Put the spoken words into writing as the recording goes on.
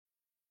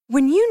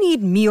When you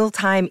need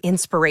mealtime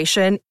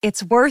inspiration,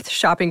 it's worth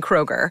shopping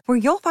Kroger, where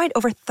you'll find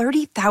over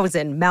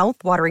 30,000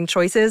 mouth-watering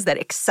choices that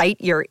excite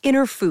your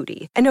inner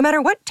foodie. And no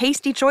matter what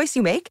tasty choice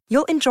you make,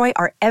 you'll enjoy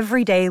our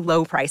everyday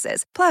low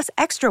prices, plus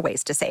extra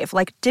ways to save,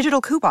 like digital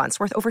coupons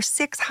worth over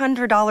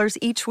 $600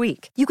 each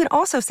week. You can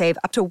also save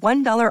up to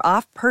 $1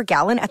 off per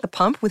gallon at the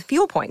pump with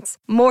fuel points.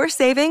 More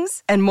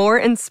savings and more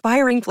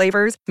inspiring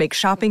flavors make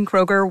shopping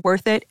Kroger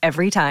worth it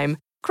every time.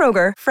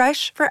 Kroger,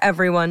 fresh for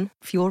everyone.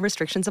 Fuel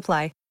restrictions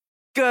apply.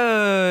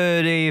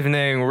 Good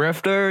evening,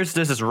 Rifters.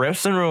 This is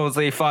Rifts and Rules,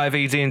 the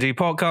 5e D&D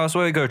podcast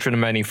where we go through the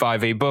many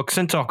 5e books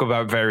and talk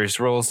about various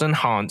rules to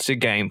enhance your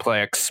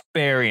gameplay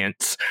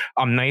experience.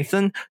 I'm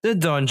Nathan, the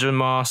Dungeon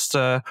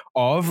Master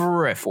of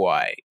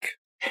Riftwake.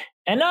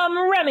 And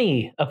I'm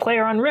Remy, a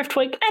player on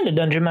Riftwake and a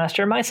Dungeon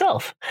Master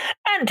myself.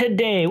 And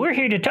today we're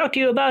here to talk to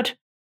you about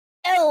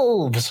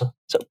elves.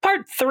 So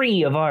part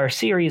 3 of our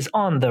series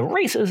on the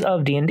races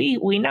of D&D.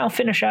 We now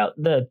finish out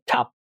the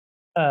top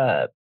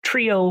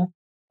trio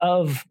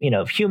of,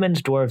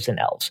 humans, dwarves, and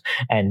elves.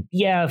 And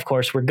yeah, of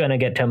course, we're going to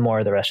get to more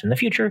of the rest in the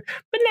future,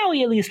 but now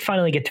we at least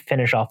finally get to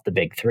finish off the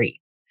big 3.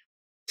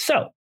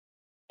 So,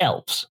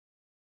 elves.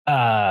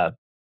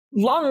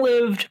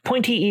 Long-lived,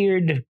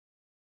 pointy-eared.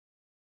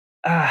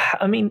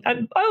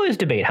 I always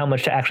debate how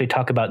much to actually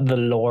talk about the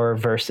lore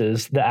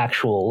versus the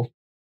actual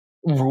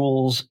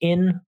rules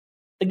in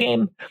the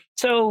game.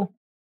 So,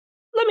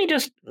 let me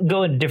just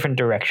go a different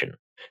direction.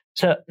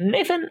 So,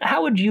 Nathan,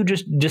 how would you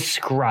just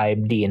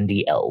describe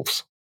D&D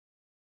elves?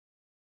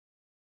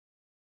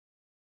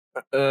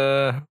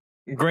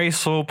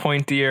 Graceful,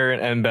 pointier,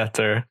 and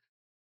better.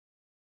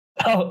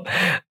 Oh,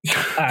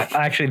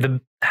 actually,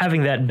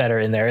 having that better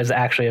in there is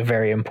actually a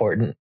very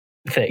important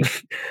thing,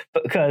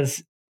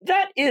 because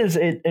that is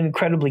an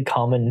incredibly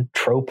common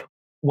trope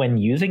when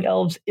using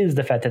elves, is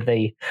the fact that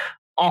they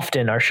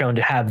often are shown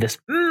to have this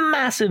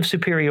massive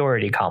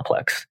superiority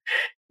complex,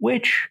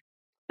 which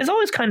is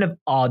always kind of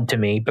odd to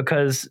me,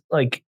 because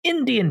like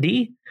in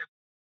D&D,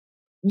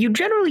 you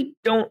generally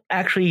don't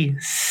actually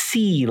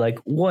see like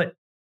what.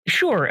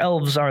 Sure,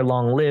 elves are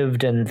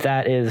long-lived, and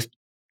that is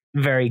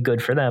very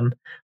good for them.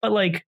 But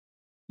like,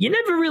 you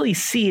never really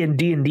see a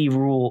D&D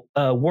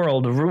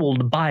world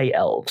ruled by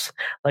elves.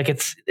 Like,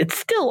 it's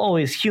still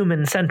always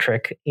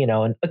human-centric,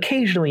 and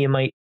occasionally you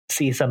might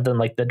see something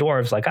like the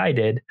dwarves, like I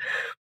did.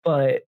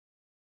 But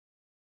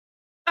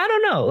I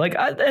don't know. Like,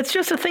 it's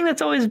just a thing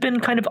that's always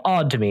been kind of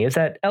odd to me, is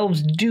that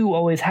elves do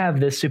always have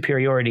this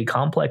superiority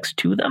complex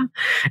to them,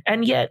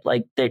 and yet,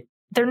 like,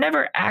 they're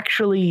never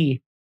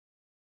actually.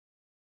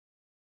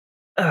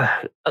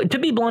 To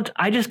be blunt,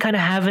 I just kind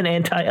of have an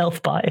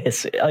anti-elf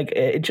bias. Like,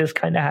 it just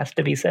kind of has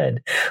to be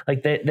said.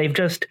 Like, they've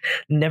just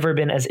never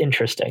been as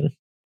interesting.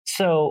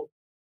 So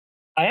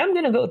I am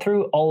going to go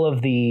through all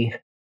of the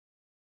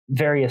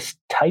various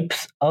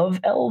types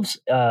of elves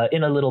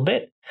in a little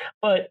bit,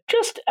 but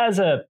just as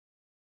a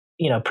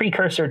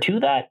precursor to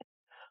that,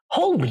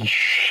 holy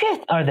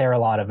shit, are there a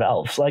lot of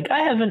elves? Like, I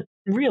haven't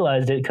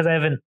realized it because I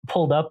haven't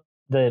pulled up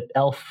the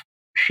elf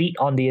sheet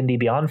on D&D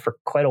Beyond for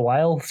quite a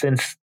while,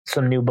 since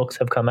some new books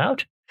have come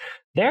out.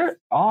 There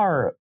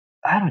are,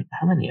 I don't know,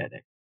 how many are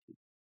there?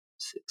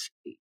 6,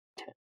 8,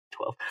 10,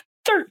 12,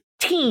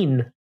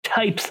 13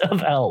 types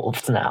of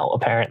elves now,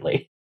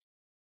 apparently.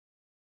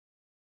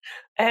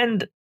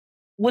 And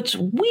what's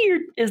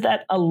weird is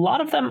that a lot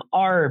of them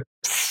are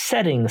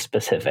setting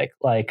specific.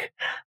 Like,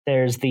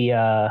 there's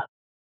the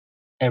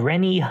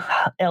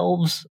Ireni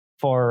elves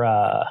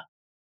for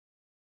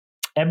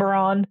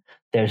Eberron.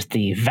 There's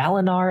the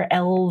Valinar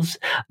elves.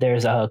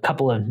 There's a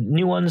couple of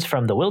new ones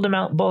from the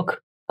Wildermount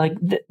book. Like,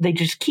 they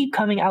just keep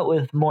coming out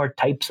with more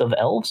types of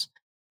elves,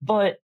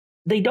 but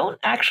they don't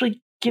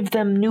actually give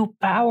them new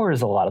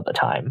powers a lot of the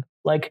time.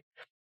 Like,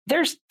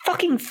 there's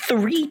fucking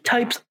 3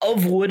 types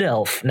of wood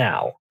elf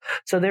now.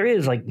 So there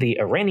is like the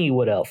Ireni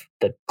wood elf,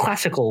 the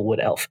classical wood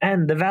elf,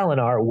 and the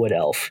Valinar wood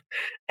elf.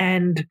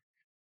 And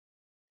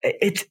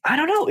I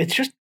don't know, it's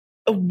just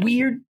a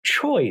weird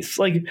choice.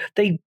 Like,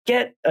 they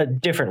get a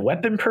different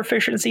weapon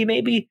proficiency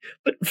maybe,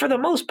 but for the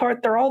most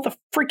part they're all the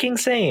freaking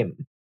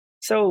same.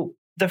 So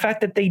the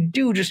fact that they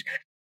do just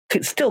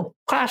could still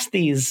class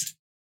these,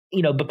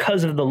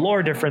 because of the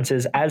lore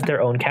differences, as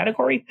their own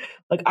category,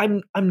 like,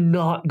 I'm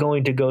not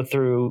going to go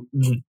through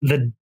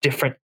the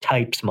different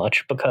types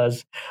much,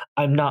 because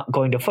I'm not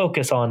going to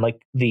focus on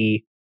like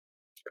the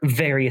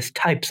various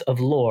types of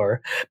lore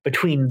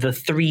between the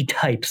 3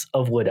 types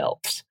of wood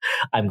elves.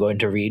 I'm going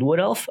to read wood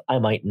elf. I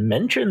might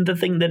mention the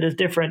thing that is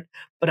different,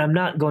 but I'm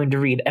not going to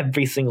read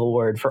every single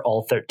word for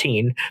all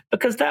 13,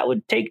 because that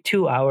would take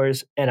 2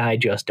 hours and I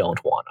just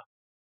don't want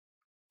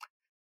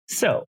to.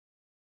 So,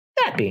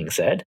 that being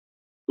said,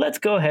 let's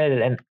go ahead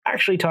and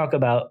actually talk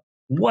about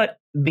what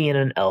being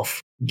an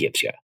elf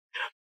gives you.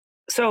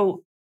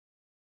 So,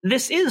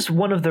 this is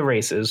one of the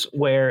races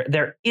where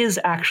there is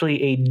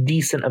actually a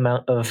decent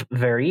amount of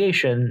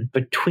variation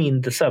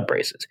between the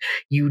sub-races.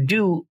 You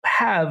do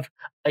have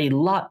a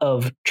lot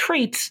of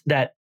traits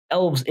that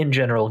elves in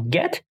general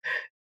get,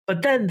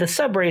 But then the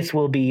subrace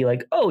will be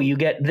like, oh, you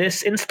get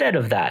this instead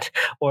of that,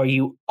 or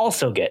you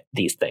also get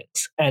these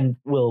things. And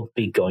we'll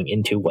be going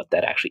into what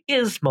that actually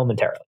is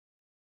momentarily.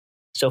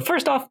 So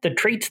first off, the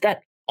traits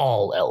that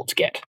all elves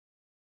get.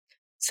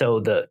 So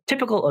the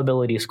typical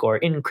ability score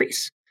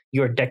increase.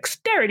 Your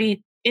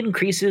dexterity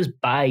increases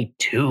by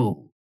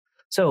 2.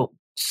 So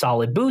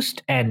solid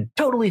boost and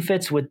totally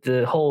fits with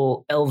the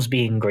whole elves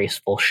being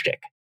graceful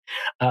shtick.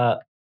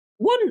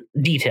 One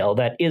detail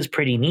that is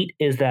pretty neat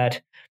is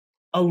that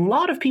a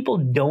lot of people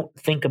don't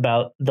think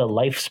about the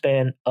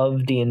lifespan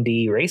of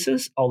D&D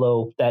races,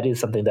 although that is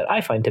something that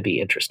I find to be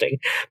interesting.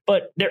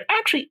 But there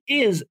actually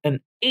is an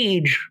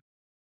age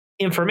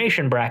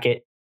information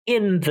bracket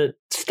in the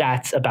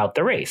stats about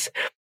the race.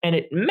 And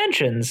it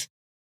mentions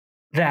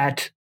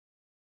that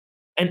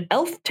an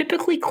elf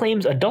typically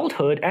claims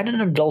adulthood and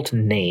an adult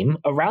name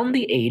around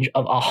the age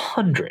of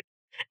 100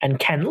 and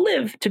can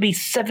live to be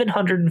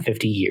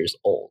 750 years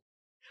old.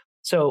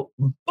 So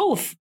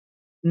both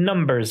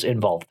numbers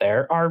involved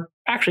there are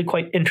actually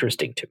quite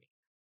interesting to me.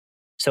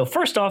 So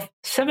first off,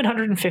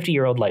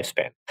 750-year-old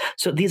lifespan.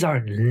 So these are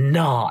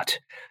not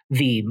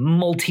the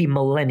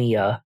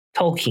multi-millennia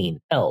Tolkien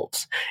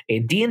elves. A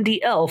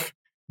D&D elf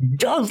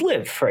does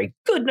live for a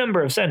good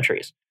number of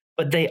centuries,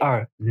 but they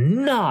are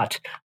not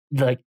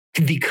the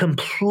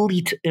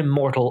complete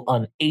immortal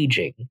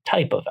unaging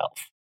type of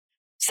elf.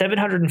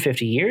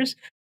 750 years,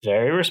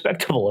 very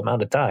respectable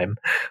amount of time,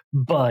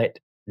 but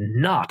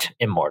not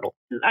immortal.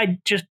 I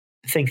just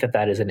think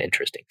that is an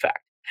interesting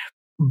fact.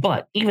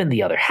 But even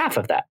the other half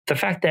of that, the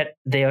fact that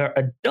they are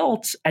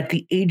adults at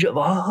the age of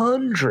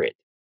 100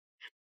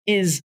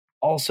 is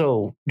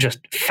also just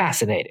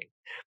fascinating.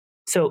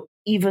 So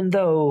even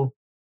though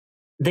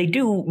they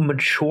do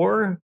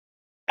mature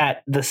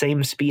at the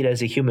same speed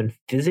as a human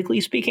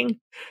physically speaking,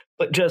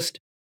 but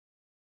just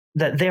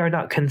that they are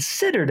not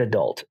considered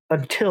adult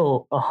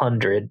until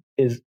 100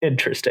 is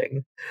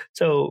interesting.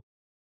 So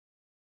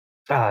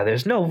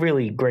there's no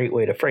really great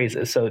way to phrase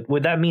this. So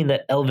would that mean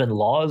that elven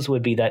laws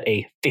would be that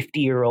a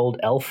 50-year-old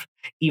elf,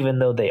 even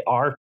though they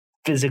are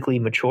physically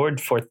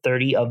matured for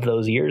 30 of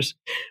those years,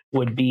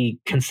 would be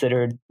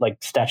considered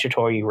like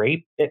statutory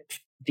rape if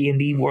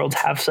D&D worlds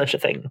have such a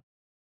thing,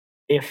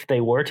 if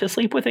they were to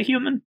sleep with a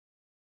human?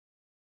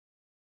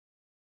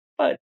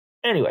 But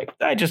anyway,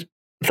 I just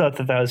thought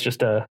that was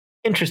just a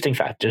interesting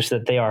fact, just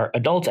that they are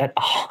adults at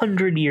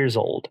 100 years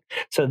old.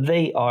 So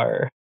they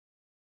are,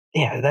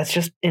 that's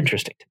just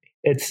interesting to me.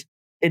 It's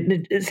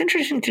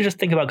interesting to just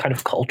think about kind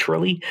of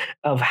culturally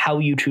of how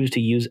you choose to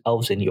use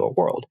elves in your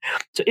world.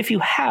 So if you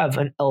have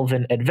an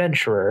elven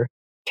adventurer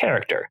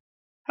character,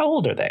 how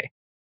old are they?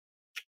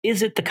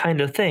 Is it the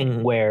kind of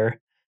thing where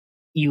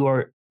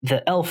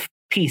the elf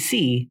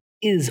PC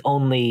is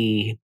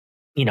only,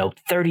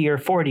 30 or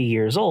 40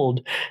 years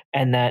old,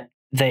 and that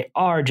they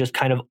are just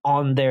kind of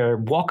on their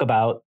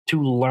walkabout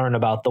to learn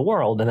about the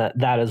world, and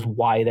that is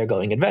why they're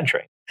going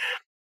adventuring?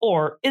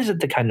 Or is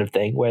it the kind of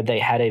thing where they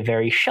had a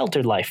very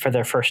sheltered life for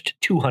their first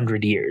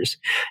 200 years?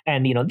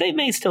 And, they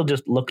may still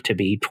just look to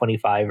be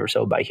 25 or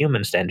so by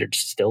human standards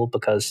still,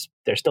 because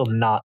they're still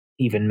not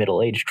even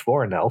middle-aged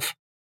for an elf.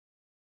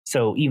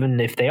 So even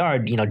if they are,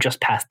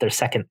 just past their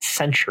second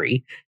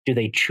century, do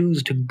they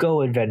choose to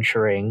go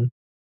adventuring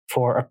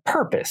for a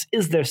purpose?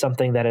 Is there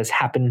something that has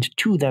happened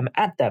to them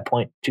at that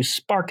point to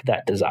spark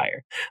that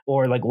desire?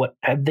 Or what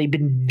have they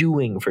been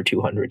doing for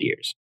 200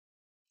 years?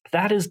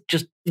 That is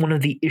just one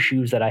of the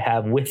issues that I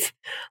have with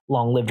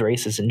long-lived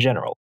races in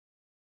general.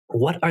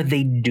 What are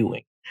they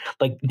doing?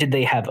 Did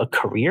they have a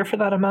career for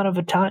that amount of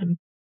a time?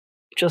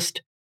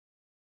 Just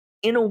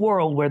in a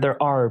world where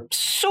there are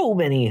so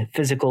many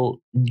physical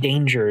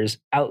dangers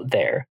out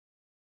there,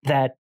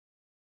 that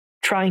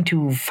trying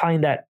to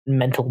find that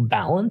mental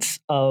balance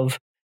of,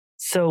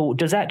 so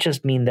does that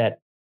just mean that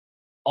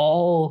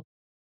all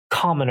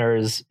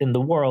commoners in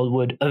the world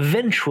would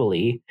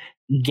eventually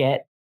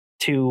get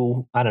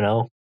to, I don't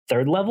know,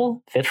 3rd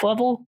level, 5th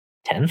level,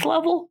 10th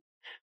level?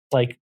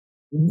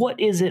 What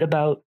is it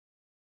about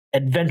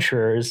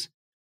adventurers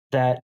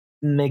that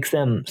makes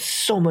them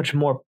so much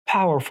more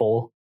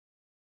powerful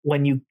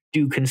when you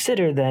do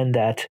consider then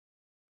that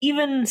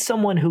even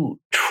someone who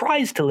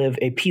tries to live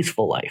a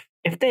peaceful life,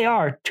 if they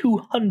are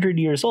 200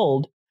 years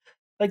old,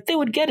 they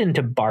would get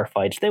into bar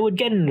fights, they would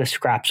get into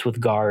scraps with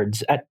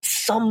guards at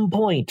some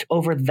point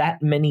over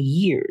that many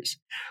years.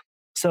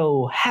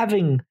 So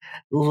having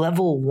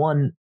level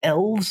 1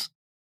 elves,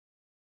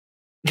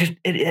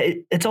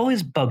 it's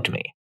always bugged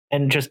me.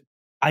 And just,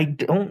 I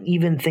don't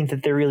even think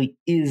that there really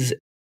is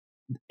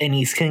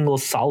any single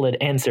solid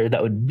answer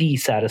that would be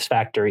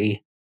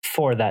satisfactory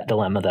for that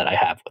dilemma that I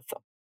have with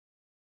them.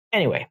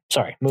 Anyway,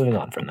 sorry, moving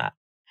on from that.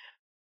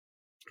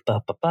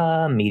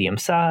 Medium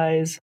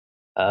size,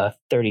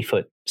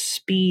 30-foot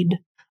speed.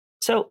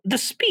 So the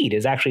speed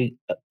is actually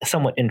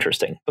somewhat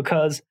interesting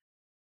because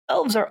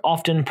elves are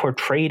often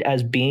portrayed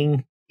as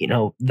being,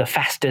 the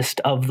fastest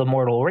of the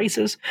mortal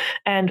races.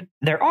 And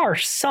there are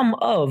some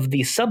of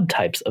the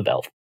subtypes of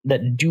elf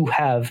that do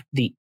have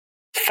the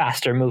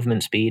faster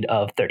movement speed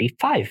of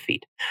 35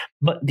 feet.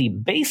 But the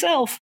base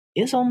elf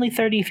is only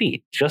 30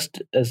 feet,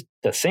 just as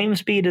the same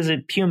speed as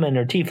a human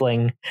or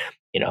tiefling,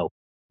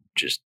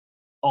 just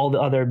all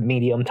the other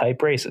medium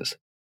type races.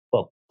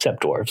 Well,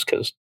 except dwarves,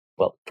 because,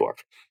 dwarf.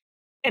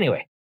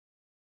 Anyway,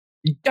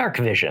 dark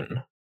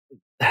vision.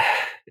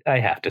 I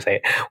have to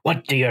say,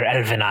 what do your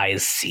elven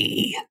eyes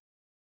see?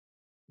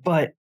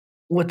 But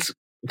what's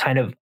kind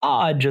of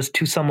odd, just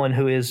to someone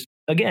who is,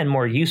 again,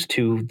 more used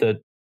to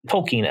the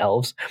Tolkien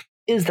elves,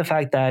 is the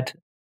fact that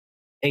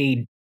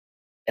a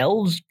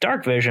elves'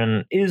 dark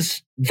vision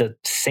is the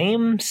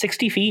same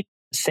 60 feet,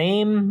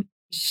 same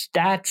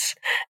stats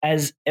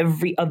as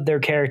every other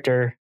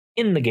character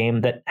in the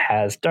game that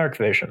has dark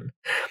vision.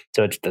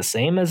 So it's the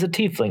same as a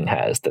tiefling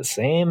has, the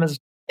same as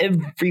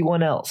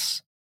everyone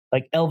else.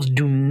 Like, elves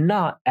do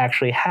not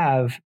actually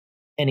have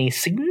any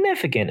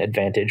significant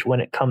advantage when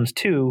it comes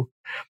to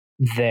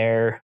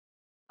their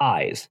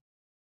eyes.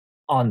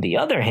 On the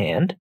other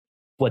hand,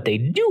 what they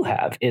do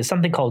have is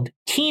something called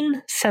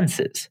keen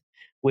senses,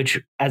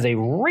 which as a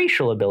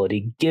racial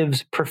ability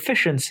gives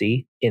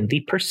proficiency in the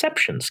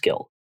perception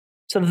skill.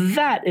 So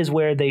that is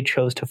where they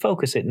chose to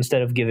focus it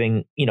instead of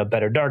giving,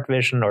 better dark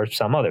vision or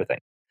some other thing.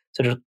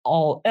 So just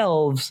all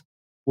elves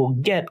will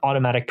get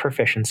automatic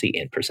proficiency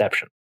in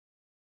perception.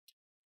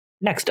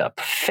 Next up,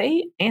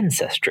 Fey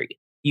Ancestry.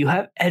 You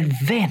have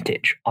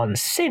advantage on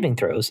saving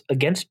throws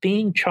against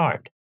being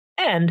charmed,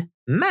 and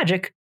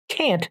magic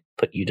can't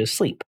put you to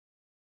sleep.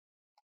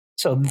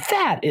 So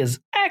that is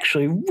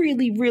actually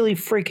really, really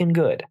freaking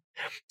good.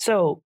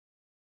 So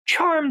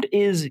charmed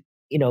is,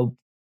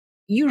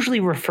 usually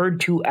referred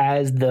to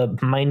as the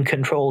mind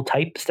control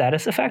type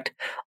status effect,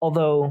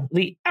 although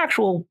the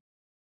actual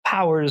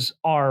powers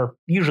are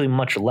usually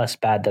much less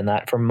bad than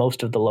that for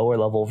most of the lower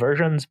level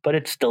versions, but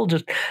it's still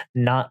just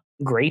not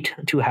great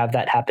to have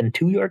that happen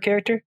to your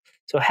character.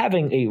 So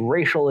having a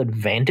racial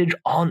advantage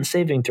on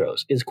saving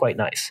throws is quite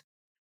nice.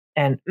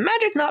 And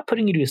magic not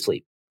putting you to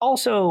sleep,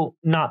 also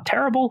not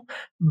terrible,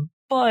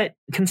 but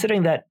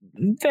considering that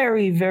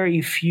very,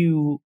 very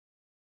few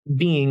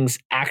beings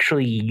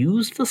actually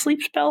use the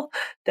sleep spell,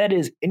 that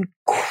is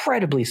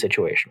incredibly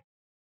situational.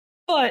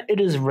 But it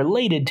is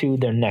related to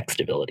their next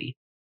ability,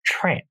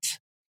 trance.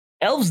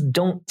 Elves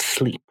don't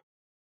sleep.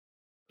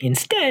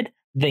 Instead,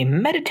 they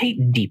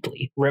meditate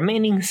deeply,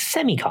 remaining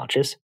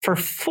semi-conscious for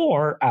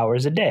 4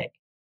 hours a day.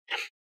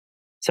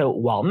 So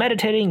while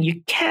meditating,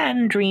 you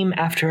can dream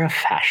after a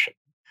fashion.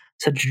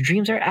 Such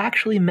dreams are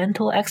actually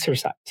mental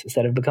exercises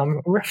that have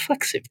become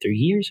reflexive through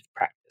years of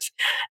practice.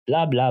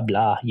 Blah, blah,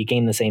 blah. You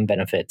gain the same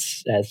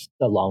benefits as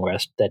the long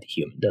rest that a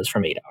human does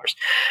from 8 hours.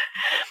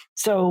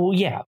 So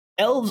yeah,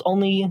 elves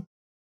only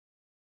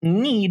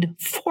need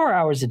 4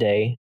 hours a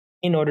day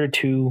in order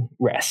to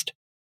rest.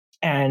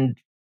 And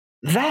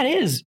that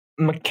is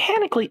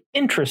mechanically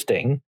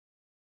interesting.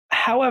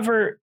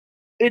 However,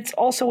 it's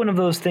also one of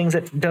those things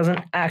that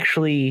doesn't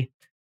actually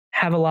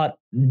have a lot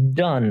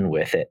done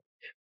with it.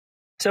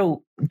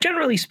 So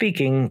generally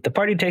speaking, the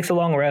party takes a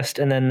long rest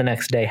and then the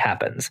next day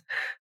happens.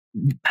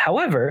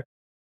 However,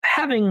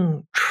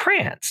 having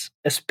trance,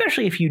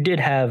 especially if you did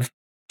have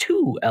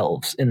 2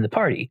 elves in the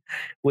party,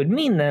 would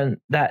mean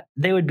then that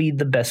they would be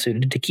the best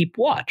suited to keep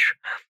watch,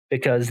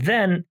 because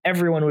then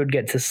everyone would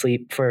get to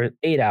sleep for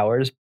 8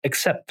 hours,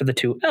 except for the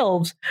 2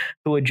 elves,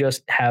 who would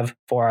just have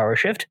 4-hour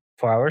shift,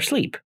 4-hour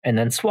sleep, and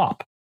then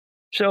swap.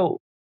 So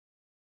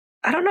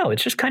I don't know.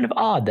 It's just kind of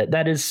odd that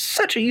that is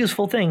such a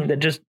useful thing that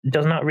just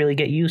does not really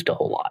get used a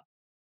whole lot.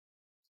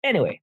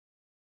 Anyway,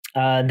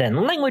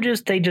 then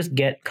languages, they just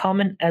get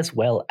Common as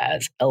well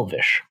as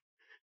Elvish.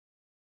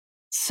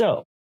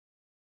 So,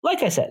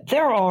 like I said,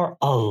 there are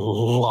a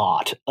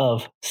lot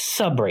of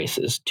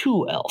subraces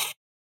to Elf.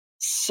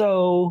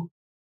 So,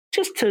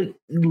 just to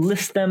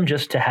list them,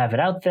 just to have it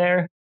out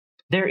there,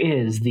 there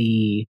is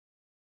the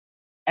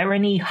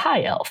Erenni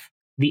High Elf,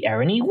 the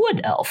Erenni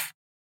Wood Elf,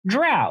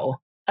 Drow,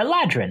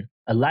 Eladrin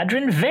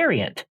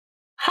variant,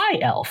 High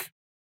Elf,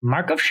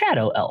 Mark of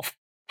Shadow Elf,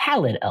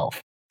 Pallid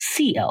Elf,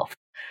 Sea Elf,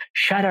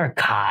 Shadar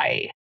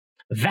Kai,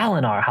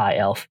 Valinar High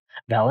Elf,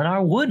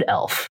 Valinar Wood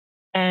Elf,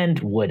 and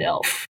Wood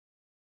Elf.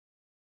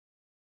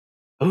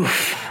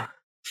 Oof,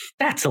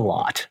 that's a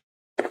lot.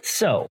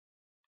 So,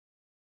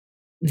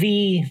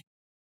 the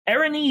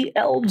Erenni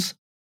elves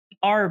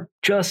are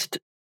just,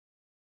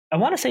 I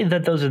want to say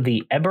that those are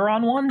the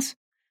Eberron ones,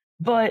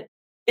 but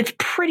it's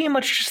pretty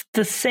much just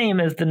the same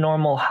as the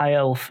normal High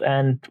Elf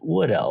and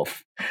Wood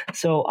Elf.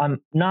 So I'm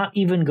not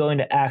even going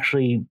to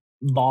actually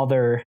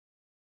bother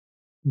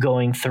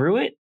going through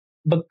it,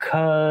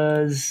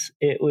 because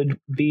it would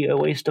be a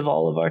waste of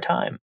all of our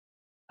time.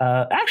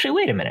 Actually,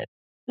 wait a minute.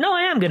 No,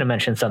 I am going to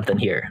mention something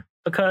here,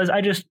 because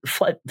I just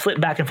flip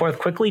back and forth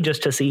quickly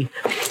just to see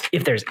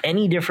if there's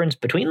any difference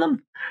between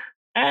them.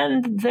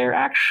 And there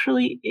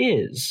actually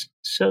is.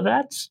 So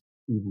that's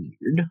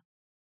weird.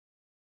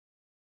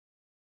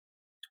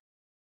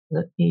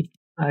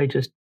 I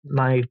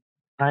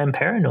am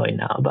paranoid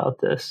now about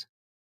this.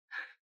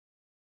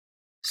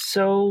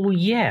 So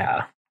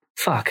yeah.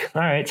 Fuck.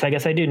 All right. So I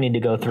guess I do need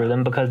to go through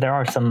them, because there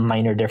are some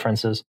minor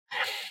differences.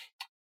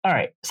 All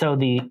right. So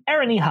the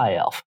Erenni High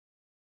Elf.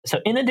 So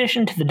in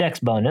addition to the dex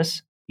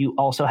bonus, you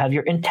also have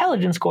your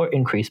intelligence score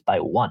increased by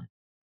 1.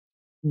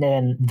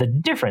 Then the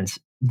difference,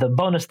 the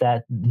bonus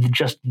that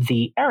just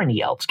the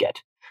Arany elves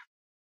get,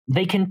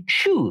 they can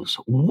choose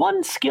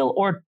one skill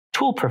or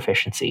tool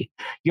proficiency.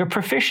 Your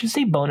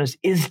proficiency bonus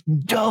is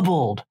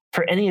doubled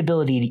for any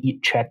ability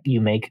check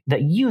you make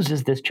that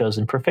uses this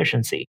chosen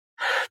proficiency.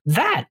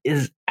 That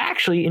is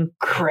actually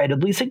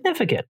incredibly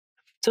significant.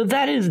 So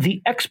that is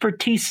the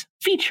expertise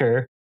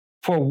feature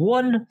for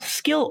one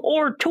skill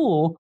or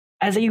tool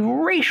as a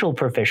racial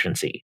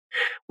proficiency,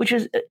 which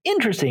is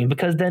interesting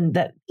because then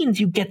that means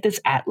you get this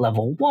at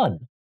level 1,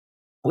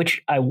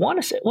 which I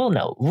want to say, well,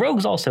 no,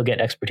 rogues also get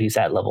expertise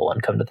at level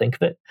 1, come to think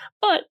of it,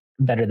 but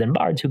better than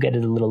bards who get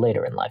it a little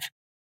later in life.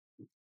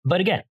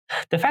 But again,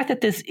 the fact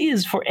that this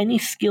is for any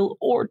skill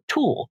or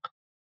tool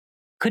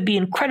could be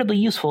incredibly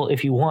useful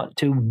if you want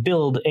to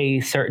build a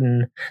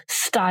certain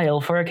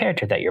style for a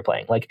character that you're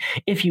playing. Like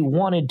if you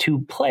wanted to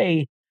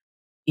play,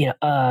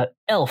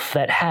 elf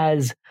that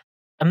has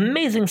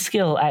amazing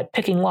skill at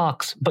picking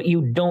locks, but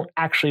you don't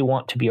actually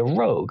want to be a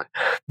rogue,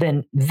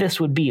 then this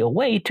would be a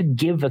way to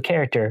give a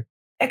character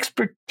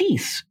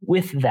expertise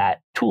with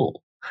that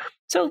tool.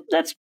 So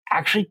that's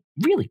actually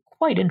really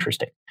quite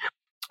interesting.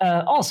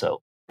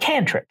 Also,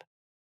 cantrip.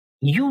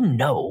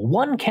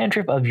 One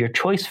cantrip of your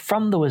choice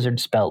from the wizard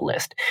spell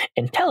list.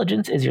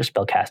 Intelligence is your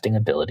spellcasting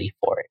ability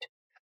for it.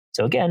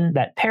 So again,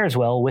 that pairs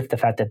well with the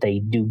fact that they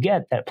do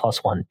get that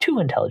 +1 to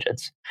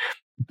intelligence.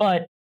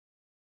 But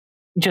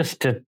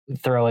just to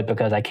throw it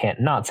because I can't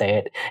not say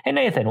it, hey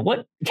Nathan,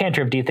 what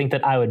cantrip do you think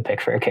that I would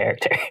pick for a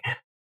character?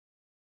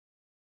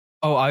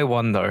 Oh, I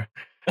wonder.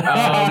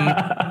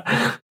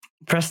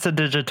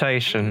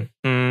 Prestidigitation.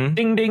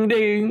 Ding, ding,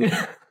 ding.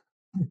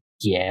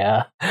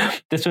 Yeah,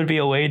 this would be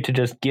a way to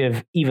just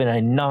give even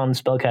a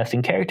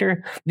non-spellcasting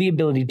character the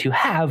ability to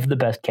have the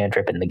best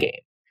cantrip in the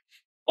game.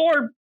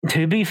 Or,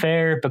 to be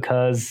fair,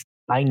 because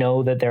I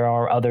know that there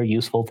are other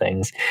useful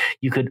things,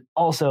 you could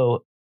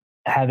also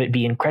have it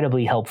be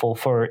incredibly helpful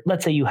for,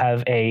 let's say you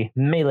have a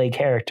melee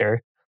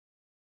character,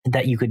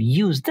 that you could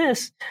use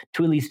this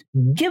to at least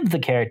give the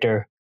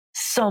character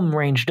some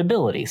ranged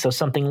ability. So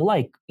something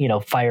like,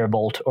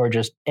 Firebolt or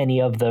just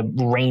any of the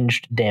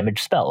ranged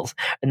damage spells.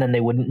 And then they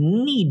wouldn't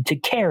need to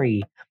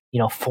carry,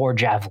 4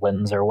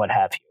 javelins or what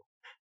have you.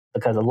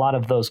 Because a lot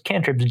of those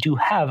cantrips do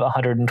have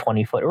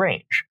 120-foot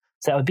range.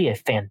 So that would be a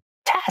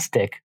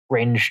fantastic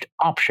ranged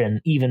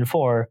option even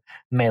for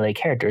melee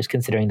characters,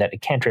 considering that a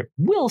cantrip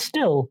will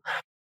still,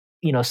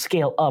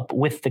 scale up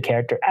with the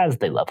character as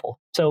they level.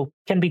 So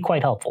can be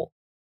quite helpful.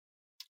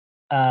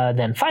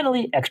 Then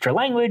finally, extra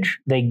language.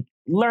 They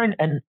learn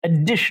an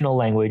additional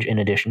language in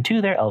addition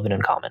to their Elven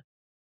and Common.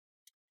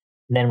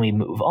 Then we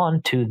move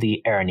on to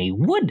the Arany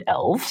Wood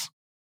Elves,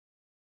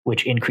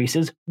 which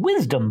increases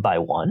Wisdom by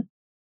 1,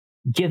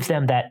 gives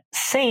them that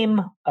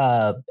same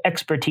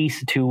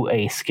expertise to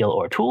a skill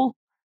or tool,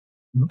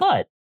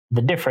 but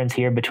the difference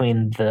here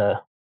between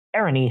the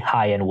Arany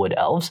High and Wood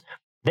Elves,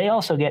 they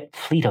also get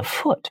Fleet of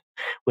Foot,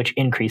 which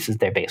increases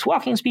their base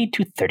walking speed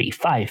to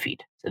 35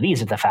 feet. So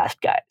these are the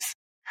fast guys.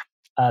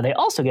 They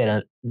also get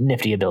a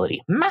nifty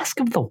ability,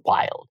 Mask of the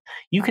Wild.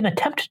 You can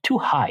attempt to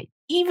hide,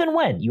 even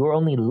when you are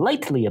only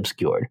lightly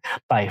obscured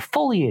by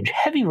foliage,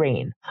 heavy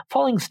rain,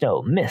 falling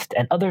snow, mist,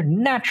 and other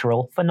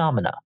natural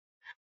phenomena.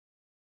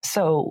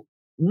 So,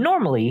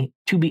 normally,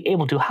 to be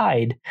able to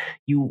hide,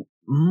 you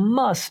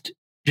must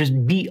just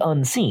be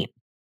unseen.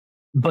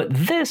 But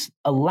this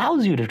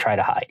allows you to try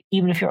to hide,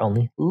 even if you're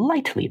only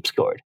lightly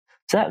obscured.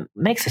 So that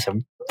makes this a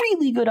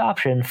really good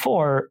option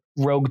for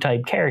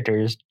rogue-type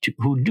characters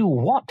who do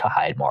want to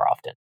hide more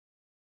often.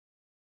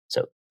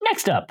 So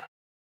next up,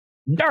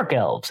 Dark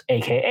Elves,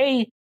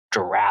 aka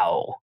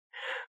Drow.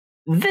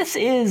 This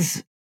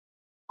is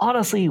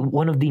honestly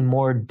one of the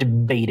more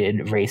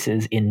debated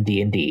races in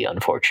D&D,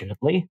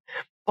 unfortunately,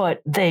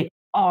 but they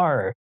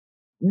are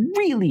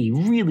really,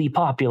 really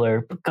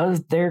popular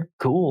because they're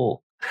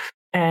cool.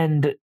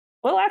 And,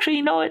 well, actually,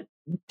 you know what?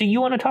 Do you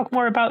want to talk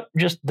more about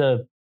just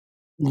the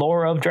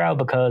lore of Drow?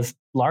 Because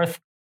Larth?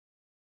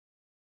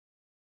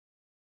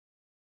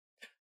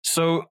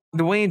 So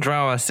the way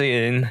Drow are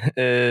seen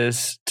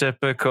is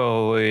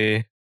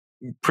typically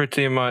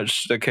pretty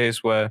much the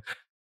case where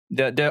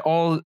they're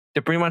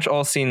pretty much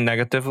all seen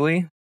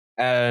negatively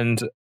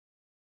and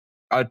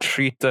are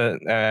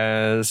treated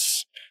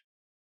as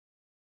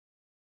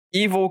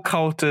evil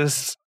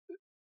cultists,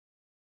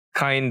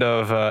 kind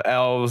of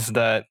elves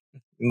that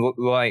look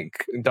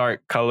like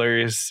dark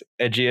colors,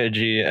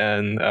 edgy,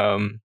 and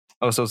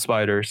also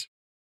spiders.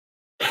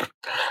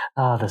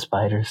 The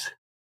spiders.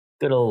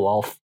 Good old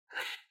wolf.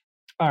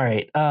 All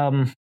right.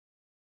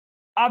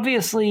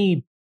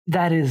 Obviously,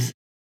 that is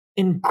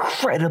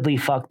incredibly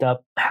fucked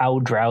up how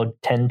Drow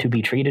tend to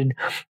be treated,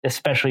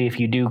 especially if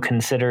you do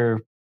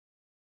consider,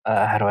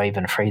 how do I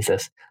even phrase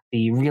this?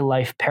 The real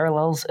life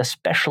parallels,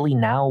 especially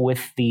now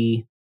with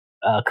the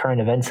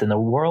current events in the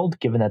world,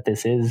 given that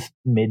this is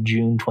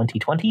mid-June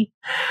 2020.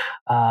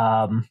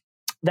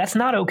 That's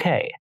not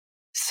okay.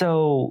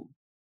 So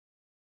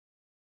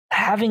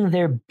having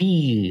there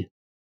be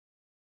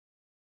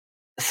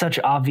such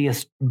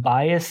obvious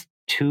bias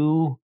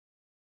to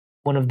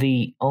one of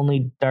the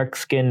only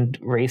dark-skinned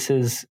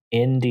races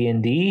in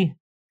D&D,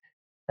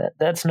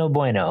 that's no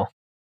bueno.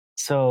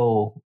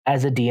 So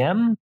as a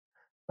DM,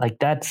 like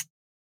that's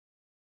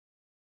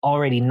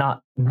already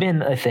not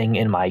been a thing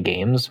in my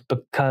games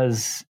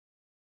because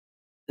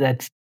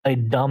that's a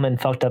dumb and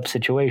fucked up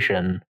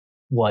situation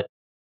what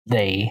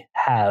they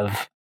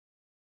have,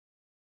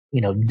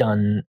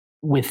 done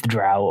with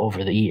Drow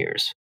over the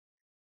years.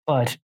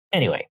 But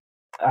anyway,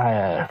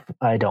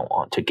 I don't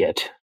want to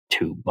get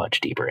too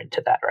much deeper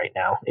into that right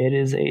now. It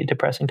is a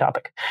depressing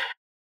topic.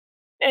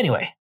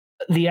 Anyway,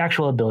 the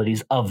actual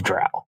abilities of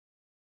Drow.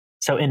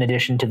 So in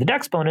addition to the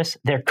dex bonus,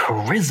 their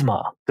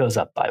charisma goes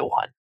up by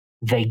 1.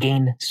 They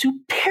gain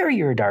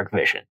superior dark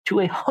vision to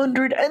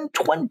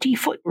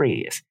 120-foot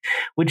radius,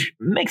 which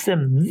makes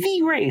them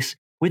the race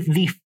with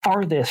the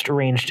farthest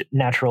ranged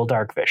natural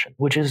dark vision,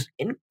 which is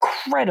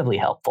incredibly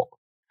helpful.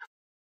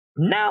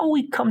 Now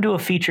we come to a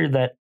feature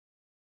that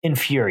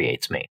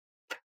infuriates me.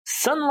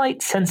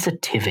 Sunlight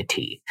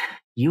sensitivity.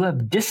 You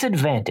have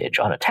disadvantage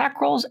on attack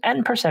rolls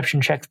and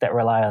perception checks that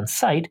rely on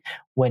sight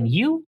when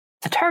you,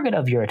 the target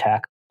of your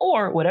attack,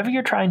 or whatever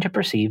you're trying to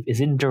perceive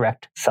is in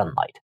direct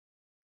sunlight.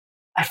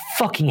 I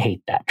fucking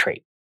hate that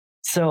trait.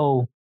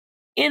 So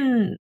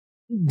in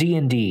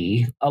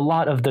D&D, a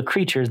lot of the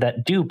creatures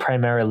that do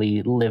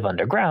primarily live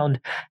underground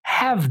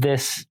have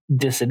this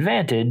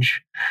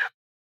disadvantage,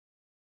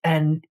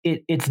 and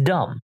it's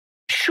dumb.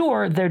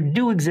 Sure, there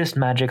do exist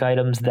magic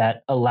items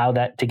that allow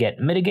that to get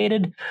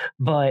mitigated,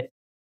 but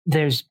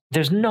there's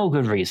no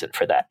good reason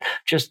for that.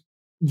 Just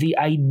the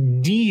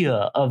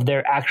idea of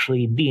there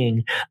actually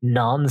being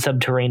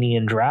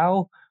non-subterranean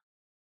drow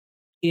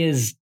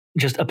is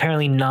just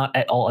apparently not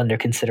at all under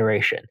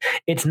consideration.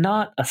 It's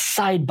not a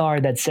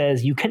sidebar that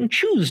says you can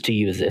choose to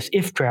use this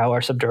if drow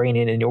are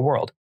subterranean in your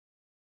world.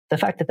 The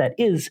fact that that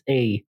is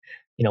a,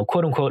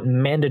 quote-unquote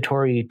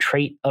mandatory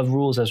trait of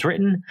rules as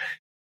written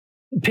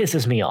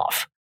pisses me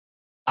off.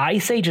 I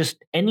say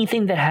just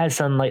anything that has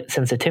sunlight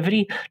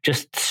sensitivity,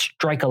 just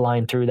strike a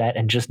line through that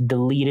and just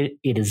delete it.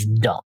 It is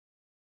dumb.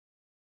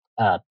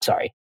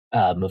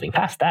 Moving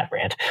past that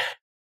rant.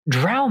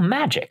 Drow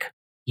magic.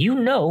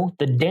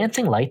 The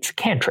Dancing Lights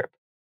cantrip.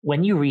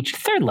 When you reach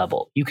 3rd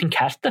level, you can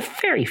cast the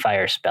Fairy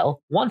Fire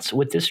spell once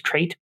with this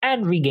trait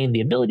and regain the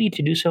ability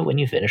to do so when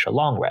you finish a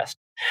long rest.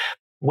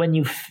 When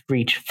you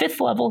reach 5th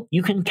level,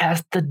 you can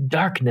cast the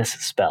Darkness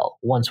spell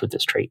once with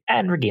this trait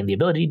and regain the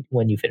ability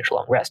when you finish a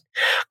long rest.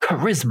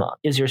 Charisma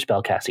is your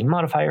spellcasting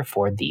modifier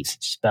for these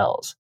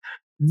spells.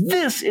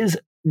 This is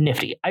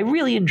nifty. I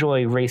really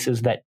enjoy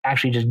races that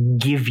actually just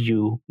give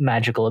you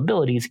magical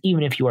abilities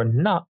even if you are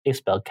not a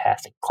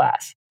spellcasting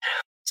class.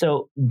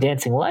 So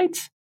Dancing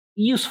Lights,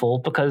 useful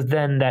because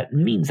then that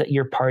means that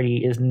your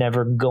party is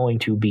never going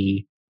to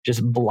be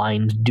just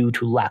blind due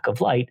to lack of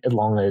light as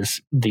long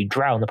as the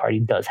drow in the party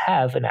does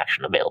have an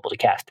action available to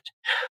cast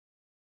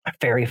it.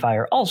 Fairy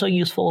Fire also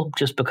useful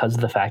just because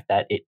of the fact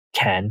that it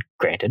can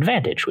grant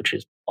advantage, which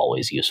is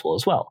always useful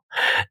as well.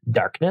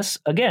 Darkness,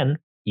 again,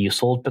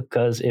 useful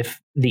because if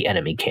the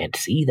enemy can't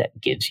see,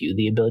 that gives you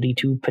the ability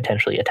to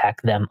potentially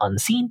attack them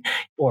unseen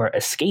or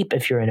escape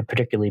if you're in a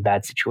particularly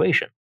bad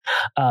situation.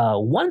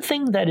 One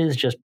thing that is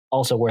just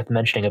also worth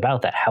mentioning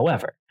about that,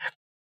 however,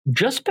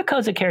 just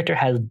because a character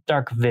has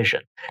dark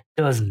vision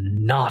does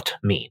not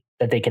mean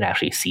that they can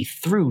actually see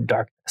through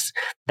darkness.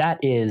 That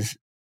is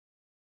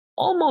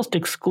almost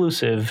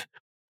exclusive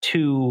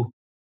to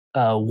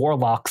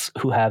warlocks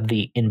who have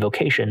the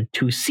invocation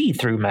to see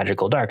through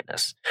magical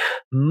darkness.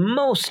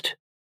 Most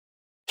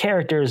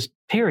characters,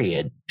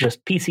 period,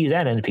 just PCs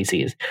and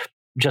NPCs,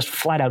 just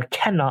flat out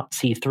cannot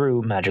see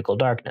through magical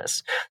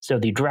darkness. So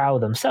the drow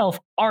themselves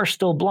are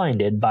still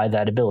blinded by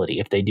that ability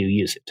if they do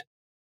use it.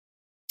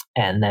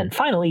 And then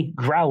finally,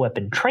 drow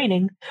weapon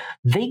training,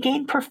 they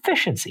gain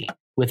proficiency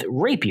with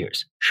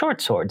rapiers,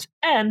 short swords,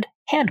 and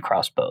hand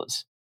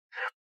crossbows.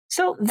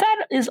 So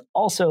that is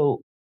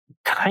also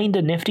kind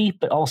of nifty,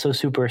 but also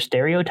super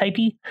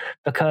stereotypy,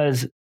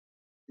 because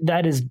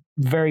that is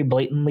very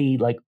blatantly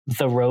like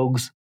the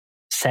rogue's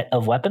set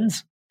of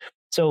weapons.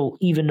 So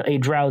even a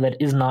drow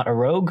that is not a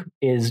rogue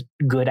is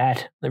good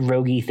at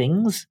roguey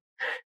things.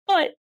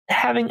 But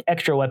having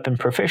extra weapon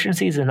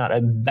proficiencies is not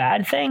a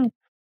bad thing.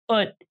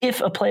 But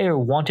if a player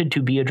wanted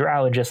to be a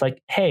drow and just like,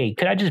 hey,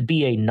 could I just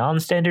be a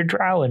non-standard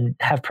drow and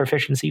have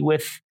proficiency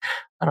with,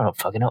 I don't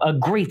know, a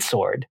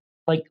greatsword?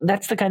 Like,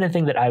 that's the kind of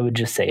thing that I would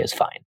just say is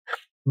fine.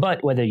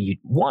 But whether you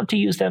want to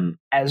use them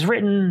as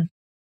written,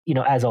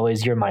 as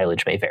always, your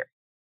mileage may vary.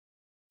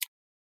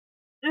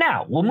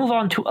 Now, we'll move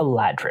on to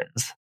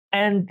Eladrins.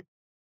 And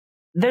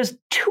there's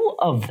 2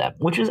 of them,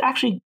 which is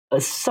actually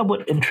a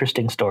somewhat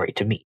interesting story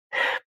to me.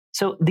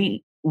 So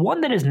the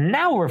one that is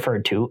now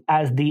referred to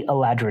as the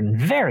Eladrin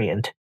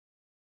variant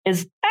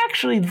is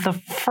actually the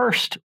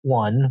first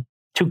one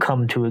to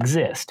come to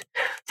exist.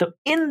 So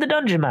in the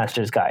Dungeon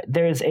Master's Guide,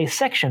 there's a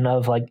section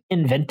of like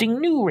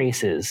inventing new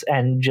races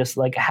and just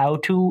like how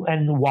to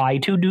and why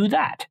to do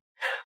that.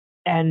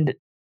 And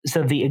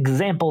so the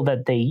example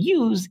that they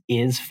use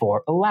is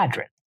for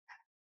Eladrin.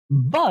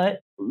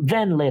 But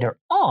then later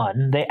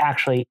on, they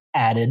actually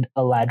added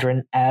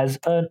Eladrin as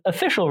an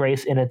official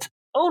race in its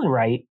own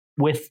right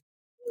with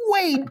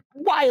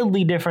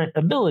wildly different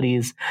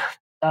abilities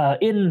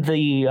in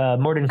the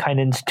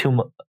Mordenkainen's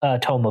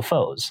Tome of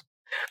Foes.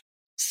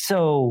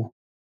 So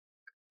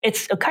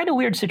it's a kind of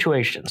weird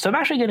situation. So I'm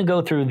actually going to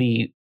go through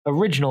the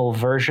original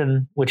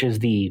version, which is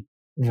the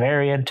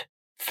variant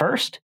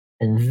first,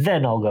 and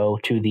then I'll go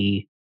to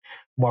the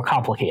more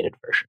complicated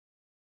version.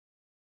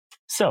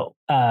 So,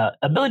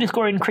 ability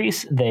score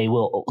increase, they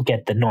will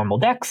get the normal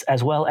dex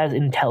as well as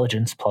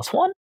intelligence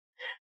 +1.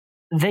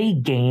 They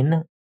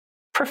gain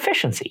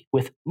proficiency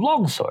with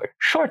longsword,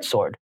 short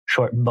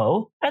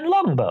bow, and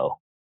longbow.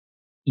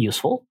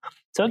 Useful.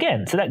 So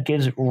again, that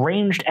gives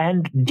ranged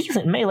and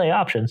decent melee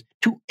options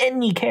to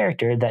any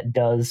character that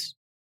does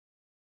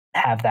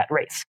have that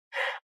race.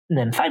 And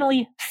then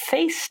finally,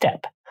 Phase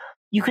Step.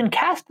 You can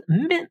cast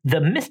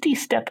the Misty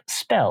Step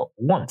spell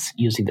once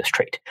using this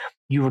trait.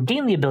 You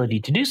regain the ability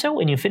to do so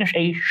when you finish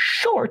a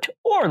short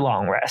or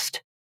long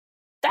rest.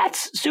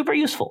 That's super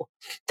useful.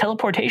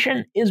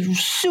 Teleportation is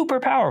super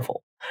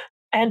powerful.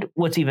 And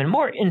what's even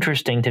more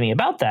interesting to me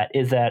about that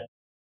is that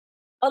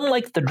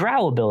unlike the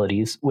Drow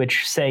abilities,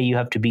 which say you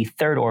have to be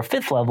 3rd or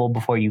 5th level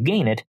before you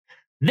gain it,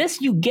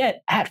 this you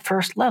get at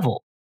 1st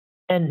level.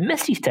 And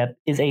Misty Step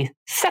is a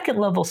 2nd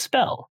level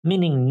spell,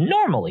 meaning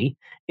normally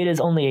it is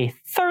only a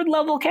 3rd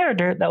level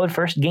character that would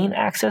first gain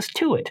access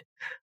to it.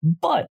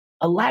 But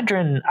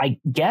Eladrin, I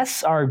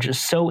guess, are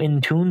just so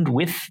in tune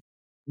with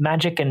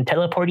magic and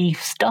teleporty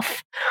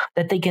stuff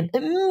that they can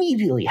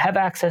immediately have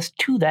access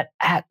to that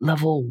at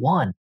level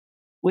 1,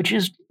 which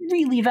is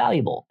really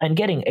valuable. And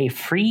getting a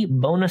free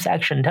bonus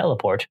action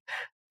teleport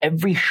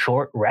every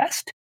short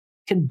rest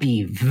can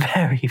be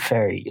very,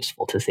 very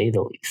useful, to say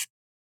the least.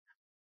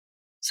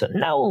 So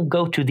now we'll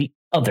go to the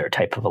other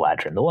type of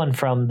Eladrin, the one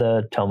from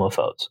the Tome of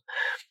Foes.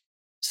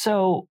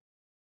 So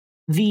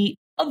the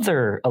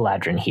other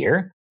Eladrin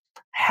here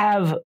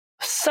have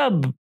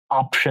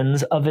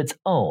sub-options of its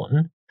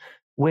own,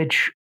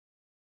 which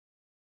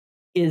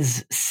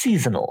is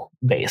seasonal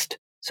based.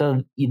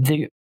 So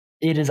it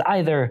is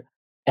either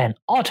an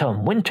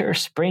autumn, winter,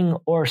 spring,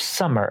 or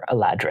summer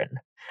Eladrin.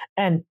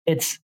 And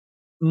it's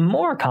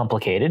more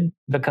complicated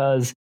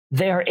because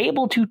they are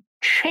able to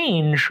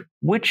change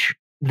which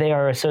they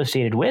are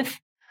associated with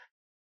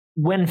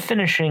when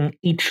finishing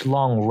each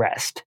long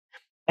rest.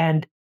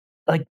 And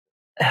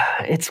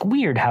it's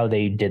weird how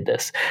they did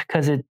this,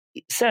 because it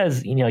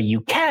says,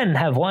 you can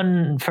have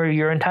one for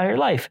your entire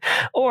life,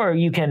 or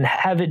you can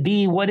have it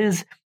be what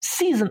is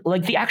season,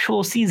 like the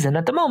actual season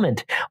at the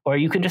moment, or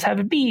you can just have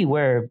it be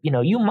where,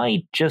 you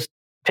might just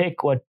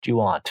pick what you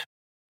want.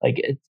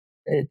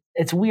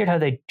 It's weird how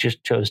they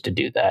just chose to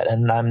do that,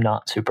 and I'm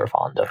not super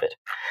fond of it.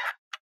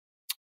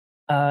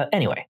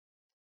 Anyway,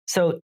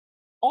 so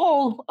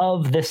all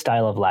of this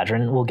style of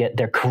Eladrin will get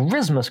their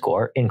charisma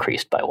score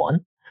increased by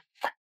 1.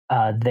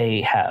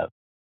 They have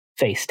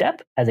Phase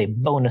Step as a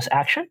bonus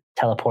action,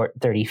 teleport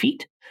 30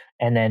 feet,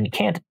 and then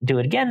can't do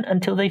it again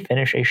until they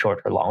finish a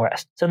short or long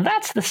rest. So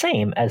that's the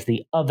same as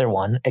the other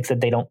one,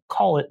 except they don't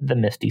call it the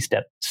Misty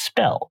Step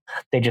spell.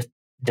 They just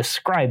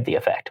describe the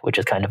effect, which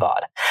is kind of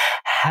odd.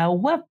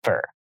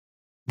 However,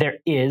 there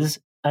is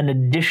an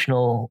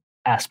additional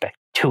aspect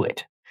to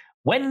it.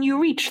 When you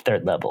reach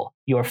 3rd level,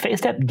 your Phase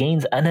Step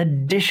gains an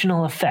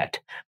additional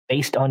effect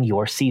based on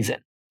your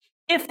season.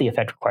 If the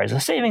effect requires a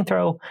saving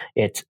throw,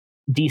 it's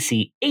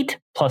DC 8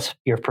 plus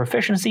your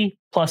proficiency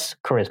plus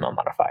charisma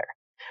modifier.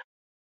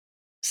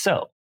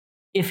 So,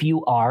 if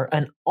you are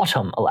an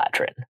autumn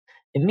Eladrin,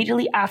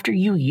 immediately after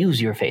you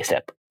use your Phase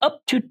Step,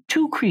 up to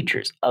 2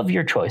 creatures of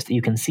your choice that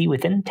you can see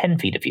within 10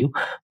 feet of you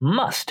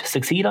must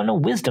succeed on a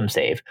wisdom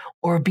save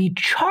or be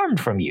charmed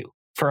from you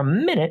for a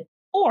minute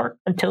or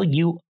until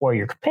you or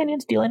your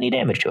companions deal any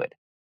damage to it.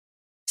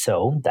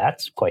 So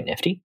that's quite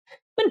nifty.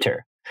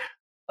 Winter.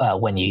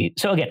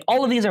 So again,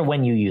 all of these are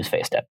when you use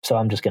Phase Step, so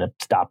I'm just going to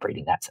stop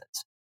reading that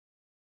sentence.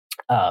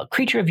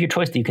 Creature of your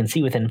choice that you can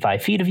see within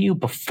 5 feet of you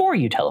before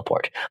you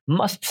teleport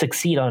must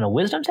succeed on a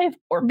wisdom save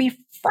or be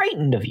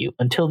frightened of you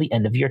until the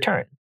end of your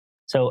turn.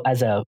 So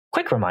as a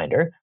quick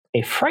reminder,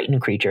 a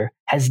frightened creature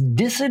has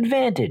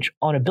disadvantage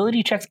on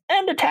ability checks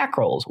and attack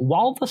rolls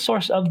while the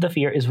source of the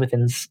fear is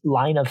within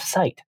line of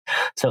sight.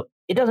 So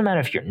it doesn't matter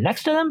if you're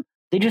next to them,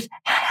 they just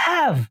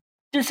have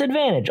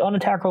disadvantage on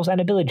attack rolls and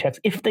ability checks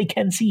if they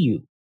can see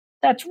you.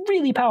 That's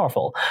really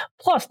powerful.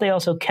 Plus, they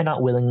also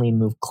cannot willingly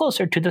move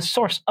closer to the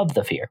source of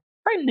the fear.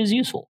 Frightened is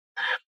useful.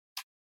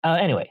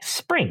 Anyway,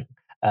 Spring.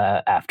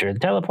 After the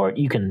teleport,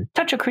 you can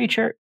touch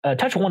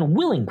one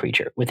willing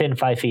creature within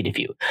 5 feet of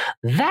you.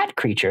 That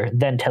creature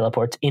then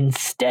teleports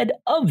instead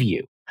of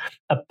you,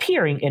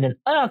 appearing in an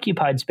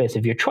unoccupied space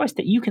of your choice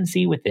that you can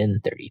see within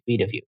 30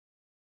 feet of you.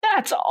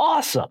 That's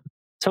awesome!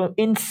 So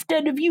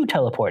instead of you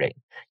teleporting,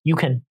 you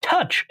can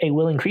touch a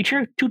willing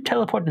creature to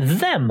teleport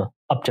them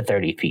up to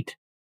 30 feet.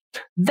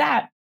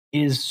 That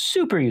is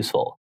super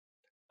useful.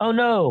 Oh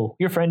no,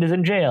 your friend is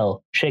in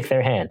jail. Shake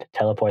their hand,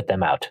 teleport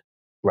them out.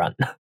 Run.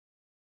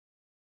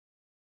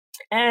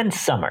 And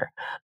Summer.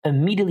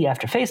 Immediately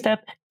after phase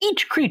step,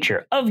 each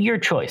creature of your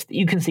choice that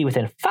you can see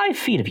within 5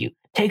 feet of you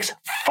takes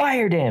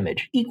fire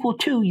damage equal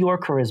to your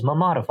charisma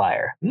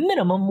modifier,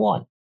 minimum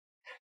 1.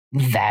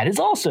 That is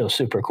also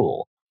super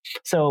cool.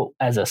 So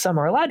as a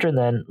Summer Eladrin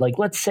then, like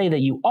let's say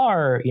that you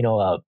are,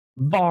 a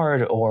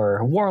bard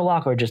or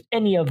warlock or just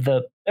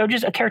or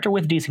just a character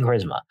with decent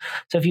charisma.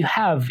 So if you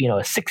have,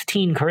 a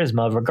 16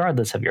 charisma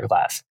regardless of your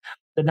class,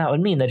 then that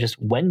would mean that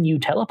just when you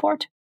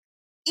teleport,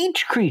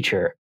 each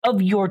creature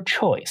of your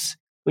choice,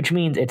 which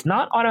means it's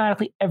not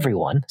automatically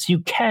everyone, so you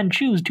can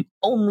choose to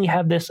only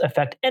have this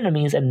affect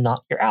enemies and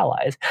not your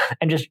allies,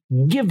 and just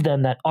give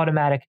them that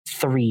automatic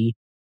 3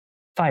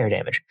 fire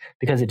damage,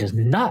 because it does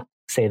not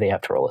say they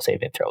have to roll a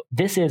saving throw.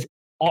 This is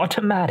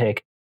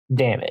automatic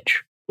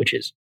damage, which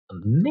is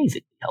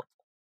amazingly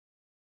helpful.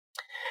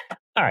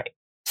 All right,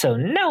 so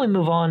now we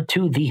move on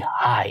to the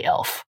High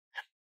Elf.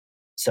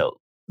 So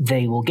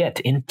they will get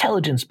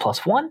Intelligence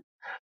 +1,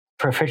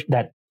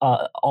 that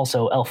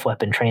also elf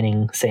weapon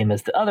training, same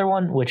as the other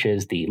one, which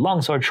is the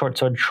longsword,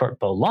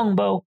 shortbow,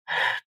 longbow.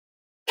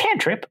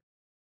 Cantrip,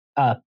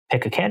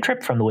 pick a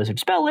cantrip from the wizard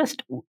spell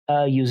list,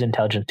 use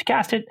intelligence to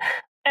cast it,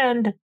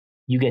 and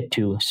you get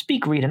to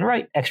speak, read, and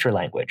write extra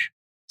language.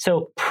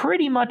 So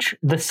pretty much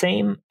the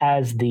same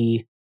as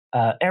the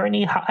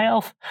Arani High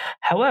Elf.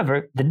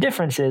 However, the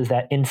difference is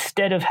that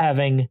instead of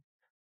having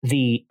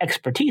the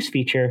expertise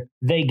feature,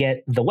 they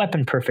get the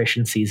weapon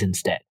proficiencies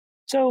instead.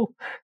 So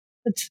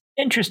it's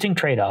interesting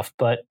trade-off,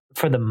 but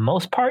for the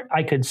most part,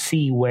 I could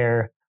see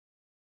where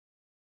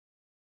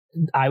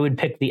I would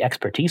pick the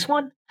expertise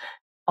one.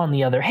 On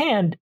the other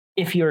hand,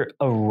 if you're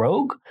a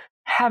rogue,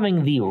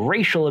 having the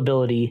racial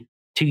ability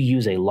to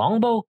use a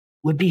longbow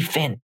would be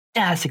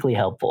fantastically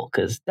helpful,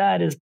 because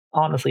that is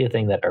honestly a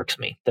thing that irks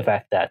me. The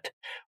fact that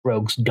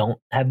rogues don't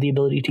have the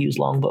ability to use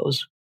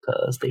longbows,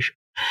 because they should.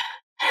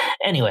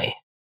 Anyway,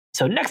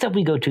 so next up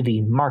we go to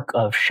the Mark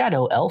of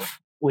Shadow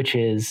Elf, which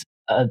is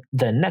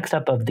the next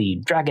up of the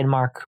Dragon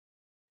Mark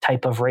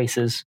type of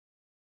races.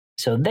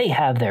 So they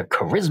have their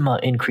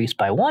charisma increased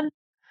by 1,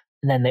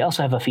 and then they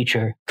also have a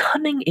feature,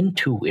 Cunning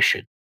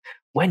Intuition.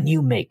 When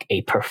you make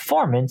a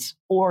performance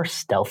or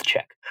stealth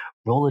check,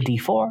 roll a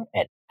d4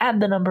 and add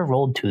the number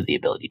rolled to the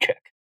ability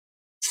check.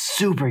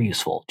 Super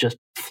useful, just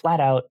flat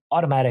out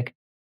automatic,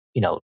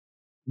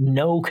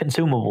 no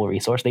consumable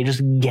resource. They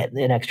just get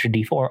an extra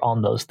d4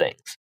 on those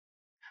things.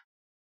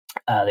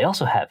 They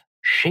also have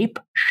Shape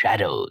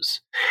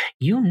Shadows.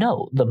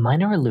 The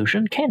minor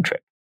illusion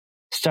cantrip.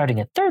 Starting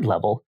at 3rd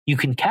level, you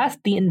can cast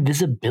the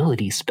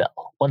invisibility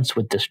spell once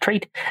with this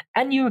trait,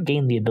 and you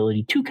regain the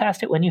ability to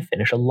cast it when you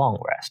finish a long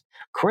rest.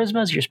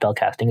 Charisma is your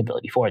spellcasting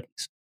ability for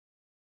these.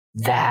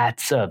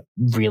 That's a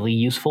really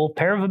useful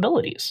pair of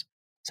abilities.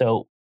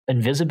 So,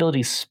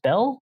 invisibility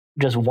spell,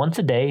 just once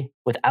a day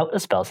without a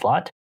spell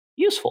slot,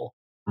 useful.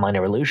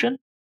 Minor illusion,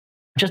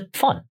 just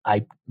fun.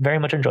 I very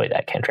much enjoy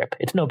that cantrip.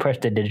 It's no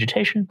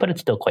prestidigitation, but it's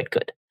still quite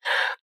good.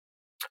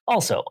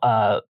 Also,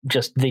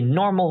 just the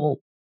normal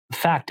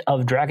fact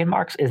of Dragon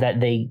Marks is that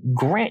they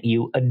grant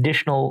you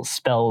additional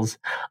spells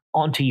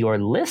onto your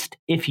list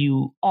if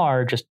you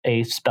are just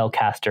a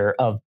spellcaster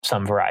of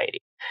some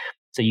variety.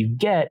 So you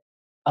get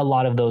a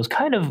lot of those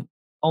kind of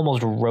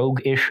almost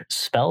rogue-ish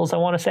spells, I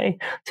want to say.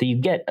 So you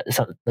get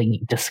something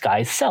like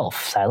Disguise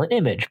Self, Silent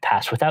Image,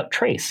 Pass Without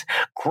Trace,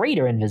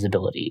 Greater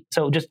Invisibility.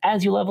 So just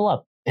as you level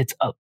up, it's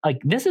up.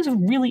 This is a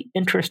really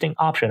interesting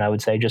option, I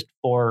would say, just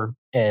for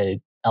a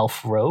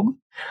elf rogue,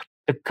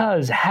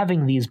 because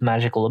having these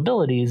magical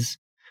abilities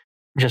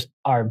just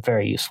are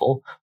very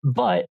useful.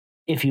 But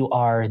if you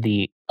are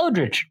the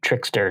Eldritch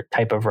Trickster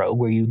type of rogue,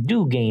 where you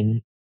do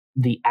gain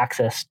the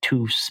access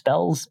to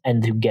spells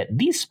and to get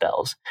these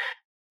spells,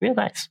 real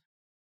nice.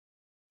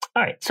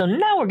 All right, so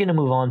now we're going to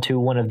move on to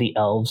one of the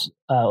elves,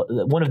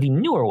 one of the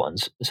newer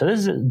ones. So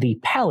this is the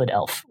Pallid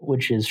Elf,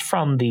 which is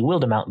from the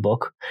Wildemount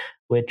book,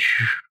 which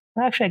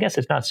actually I guess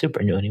it's not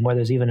super new anymore.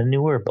 There's even a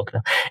newer book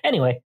now.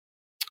 Anyway,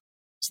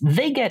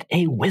 they get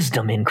a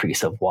wisdom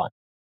increase of 1.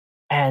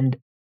 And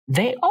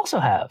they also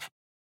have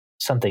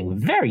something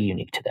very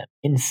unique to them,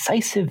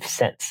 Incisive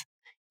Sense.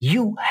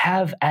 You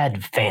have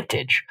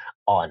advantage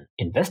on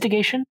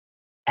investigation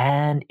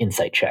and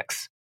insight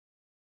checks.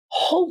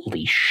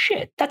 Holy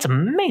shit, that's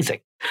amazing.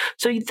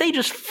 So they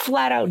just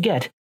flat out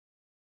get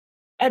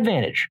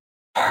advantage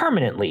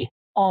permanently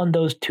on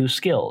those 2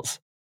 skills.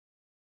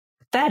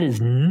 That is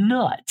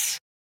nuts.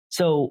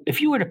 So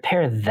if you were to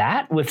pair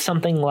that with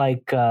something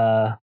like,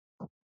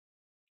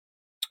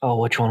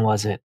 which one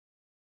was it?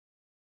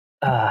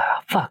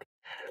 Fuck.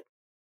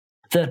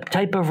 The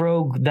type of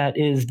rogue that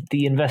is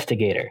the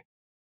investigator.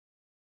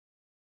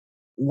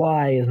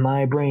 Why is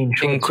my brain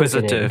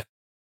Inquisitive.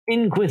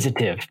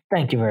 Inquisitive.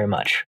 Thank you very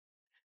much.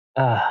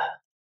 The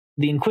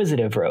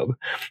Inquisitive rogue.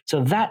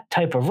 So that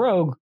type of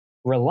rogue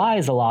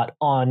relies a lot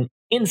on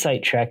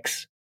insight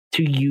checks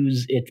to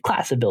use its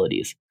class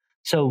abilities.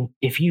 So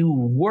if you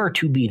were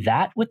to be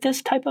that with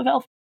this type of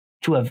elf,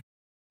 to have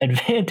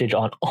advantage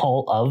on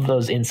all of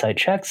those insight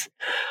checks,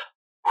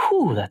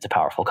 that's a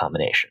powerful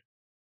combination.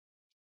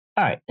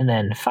 All right, and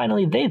then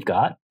finally they've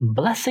got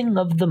Blessing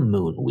of the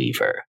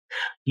Moonweaver.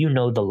 You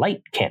know the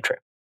light cantrip.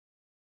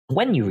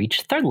 When you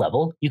reach 3rd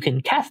level, you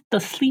can cast the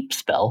sleep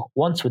spell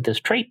once with this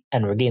trait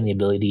and regain the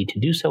ability to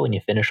do so when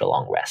you finish a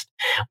long rest.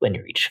 When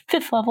you reach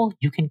 5th level,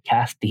 you can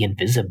cast the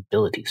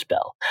invisibility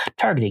spell,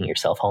 targeting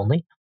yourself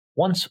only,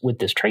 once with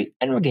this trait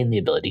and regain the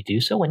ability to do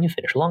so when you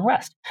finish a long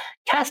rest.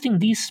 Casting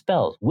these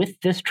spells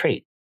with this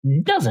trait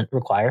doesn't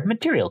require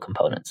material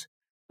components.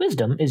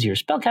 Wisdom is your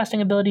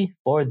spellcasting ability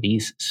for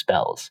these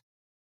spells.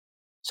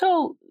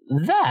 So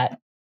that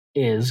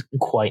is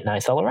quite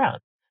nice all around,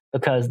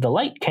 because the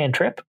light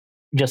cantrip,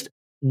 just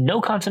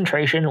no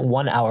concentration,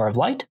 1 hour of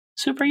light,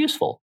 super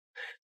useful.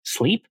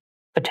 Sleep,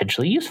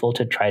 potentially useful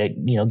to try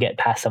to, get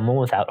past someone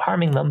without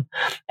harming them.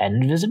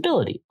 And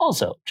invisibility,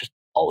 also just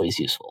always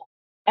useful.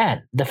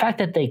 And the fact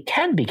that they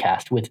can be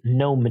cast with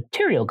no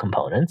material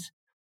components.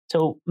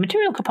 So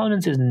material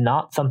components is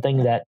not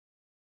something that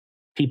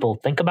people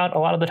think about a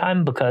lot of the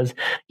time, because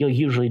you'll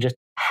usually just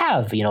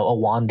have, a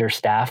wand or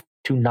staff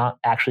to not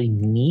actually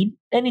need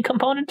any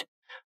component.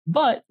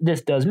 But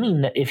this does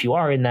mean that if you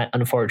are in that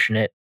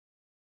unfortunate,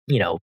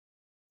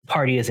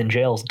 party is in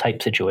jail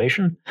type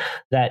situation,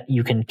 that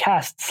you can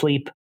cast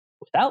sleep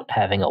without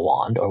having a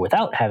wand or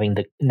without having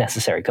the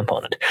necessary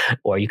component.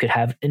 Or you could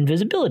have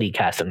invisibility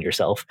cast on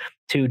yourself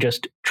to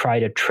just try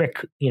to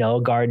trick, a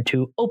guard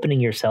to opening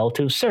your cell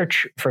to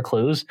search for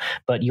clues,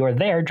 but you're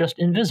there just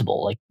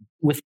invisible. Like,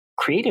 with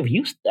creative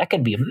use, that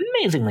could be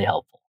amazingly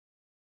helpful.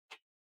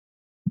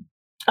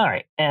 All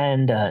right,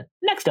 and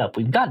next up,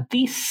 we've got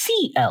the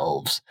Sea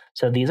Elves.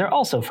 So these are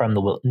also from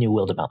the new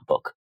Wildemount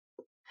book.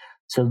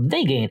 So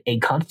they gain a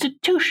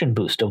Constitution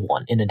boost of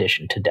 1 in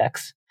addition to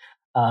Dex.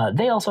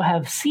 They also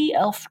have Sea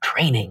Elf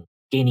Training,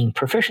 gaining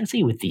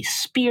proficiency with the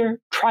Spear,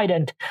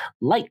 Trident,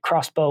 Light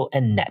Crossbow,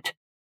 and Net.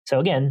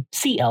 So again,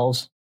 Sea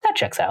Elves, that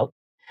checks out.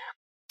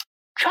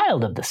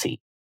 Child of the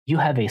Sea, you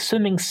have a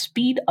swimming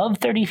speed of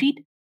 30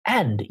 feet,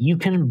 and you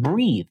can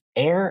breathe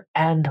air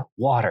and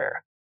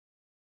water.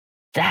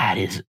 That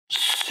is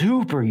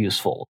super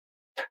useful.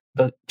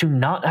 But to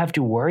not have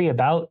to worry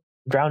about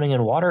drowning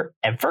in water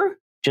ever,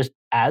 just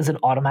as an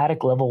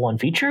automatic level 1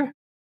 feature,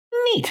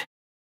 neat.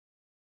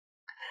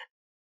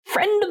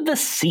 Friend of the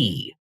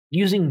Sea.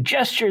 Using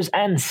gestures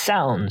and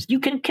sounds, you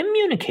can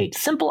communicate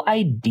simple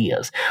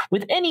ideas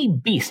with any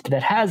beast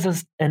that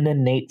has an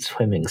innate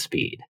swimming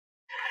speed.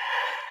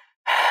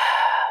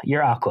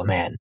 You're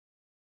Aquaman.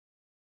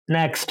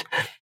 Next.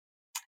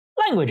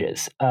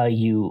 Languages.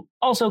 You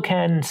also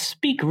can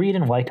speak, read,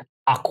 and write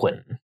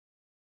Aquan.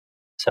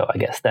 So I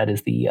guess that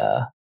is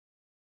the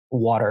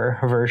water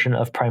version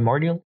of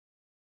Primordial.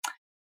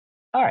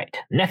 All right,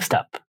 next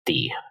up,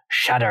 the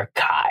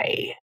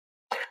Shadar-kai.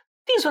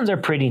 These ones are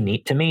pretty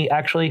neat to me,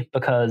 actually,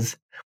 because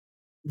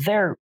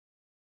they're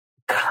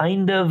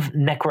kind of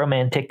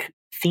necromantic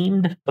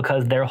themed,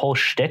 because their whole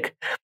shtick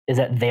is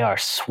that they are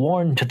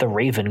sworn to the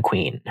Raven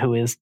Queen, who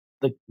is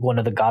one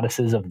of the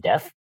goddesses of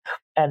death.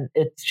 And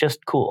it's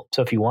just cool.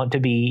 So if you want to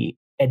be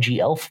edgy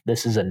elf,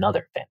 this is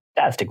another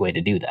fantastic way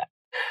to do that.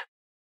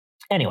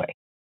 Anyway,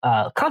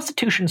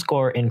 Constitution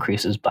score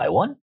increases by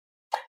 1.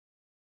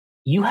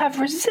 You have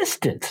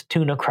resistance to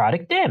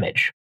necrotic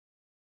damage.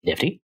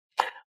 Nifty.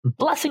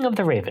 Blessing of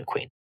the Raven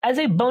Queen. As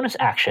a bonus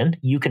action,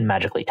 you can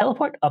magically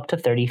teleport up to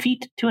 30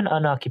 feet to an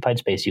unoccupied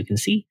space you can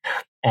see,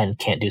 and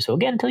can't do so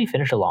again until you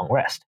finish a long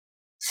rest.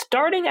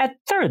 Starting at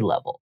 3rd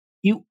level,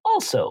 you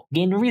also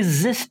gain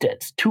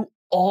resistance to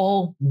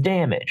all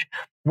damage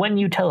when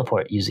you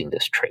teleport using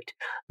this trait.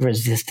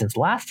 Resistance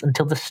lasts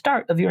until the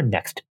start of your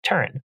next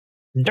turn.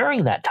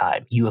 During that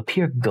time, you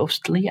appear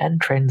ghostly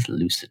and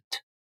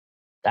translucent.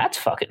 That's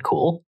fucking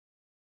cool.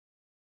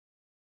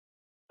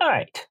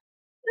 Alright,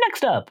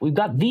 next up, we've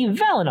got the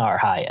Valinor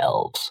High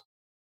Elves.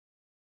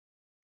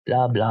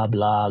 Blah, blah,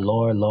 blah,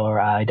 lore,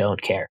 I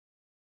don't care.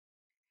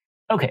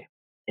 Okay,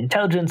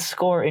 intelligence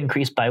score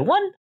increased by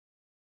 1.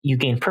 You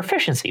gain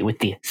proficiency with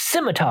the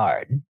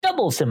Scimitar,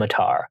 Double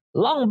Scimitar,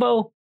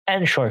 Longbow,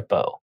 and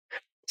Shortbow.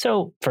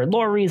 So, for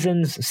lore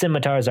reasons,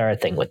 scimitars are a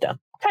thing with them.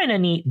 Kinda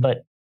neat,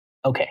 but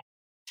okay.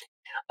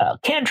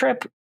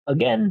 Cantrip,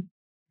 again,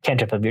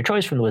 cantrip of your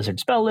choice from the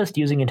wizard spell list,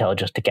 using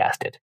intelligence to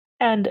cast it.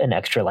 And an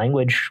extra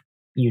language,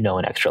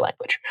 an extra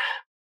language.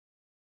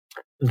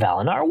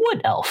 Valinor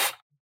Wood Elf.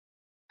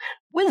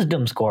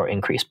 Wisdom score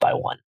increased by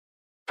 1.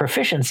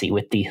 Proficiency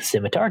with the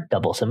Scimitar,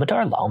 Double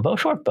Scimitar, Longbow,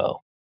 Shortbow.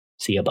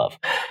 See above.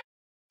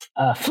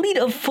 Fleet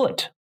of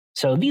Foot.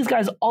 So these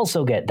guys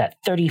also get that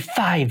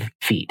 35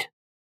 feet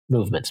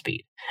movement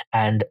speed.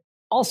 And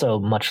also,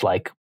 much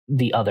like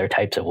the other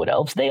types of wood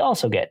elves, they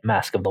also get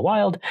Mask of the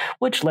Wild,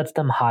 which lets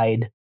them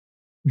hide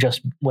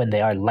just when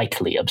they are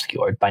lightly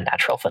obscured by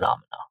natural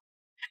phenomena.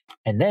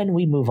 And then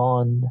we move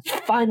on,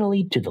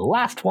 finally, to the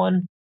last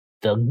one,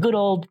 the good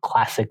old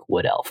classic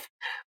wood elf.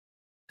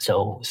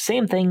 So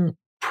same thing,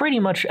 pretty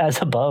much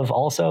as above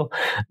also.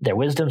 Their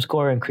wisdom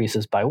score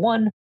increases by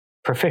 1.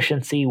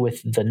 Proficiency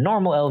with the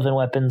normal elven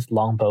weapons,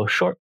 longbow,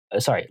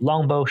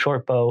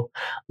 shortbow,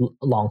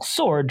 long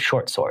sword,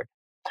 short sword.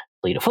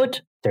 Fleet of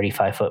Foot,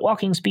 35-foot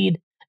walking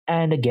speed,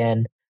 and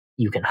again,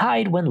 You can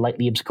hide when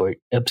lightly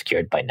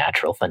obscured by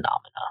natural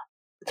phenomena.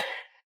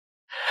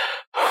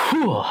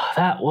 Whew,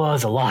 that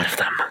was a lot of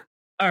them.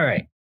 All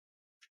right.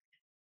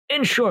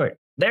 In short,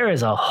 there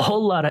is a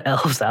whole lot of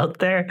elves out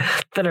there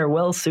that are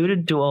well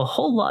suited to a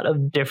whole lot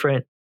of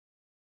different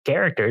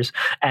characters.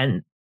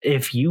 And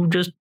if you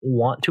just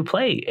want to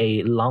play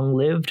a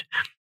long-lived,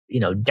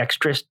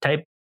 dexterous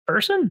type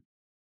person,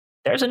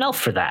 there's an elf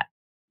for that.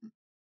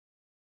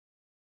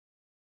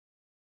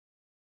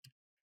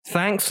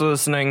 Thanks for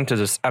listening to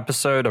this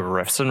episode of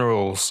Riffs and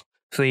Rules.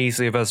 Please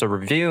leave us a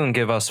review and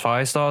give us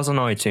 5 stars on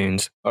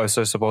iTunes.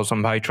 Also support us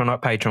on Patreon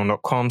at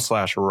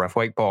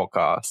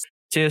patreon.com/RiffWakePodcast.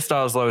 Tier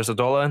stars low as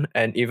 $1,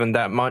 and even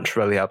that much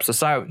really helps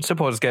us out.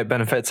 Supporters get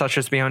benefits such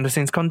as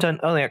behind-the-scenes content,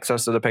 early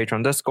access to the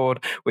Patreon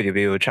Discord, with your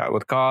viewer chat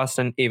with cast,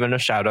 and even a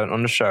shout-out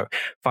on the show.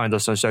 Find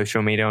us on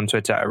social media on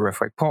Twitter at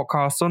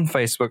RiffWakePodcast, on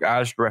Facebook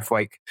as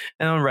RiffWake,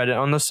 and on Reddit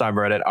on the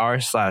subreddit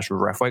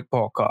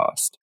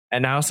r/RiffWakePodcast.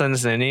 And now send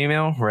us an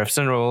email,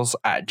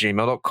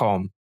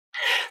 riffsandrules@gmail.com.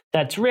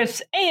 That's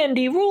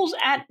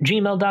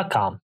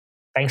riffsandrules@gmail.com.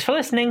 Thanks for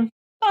listening.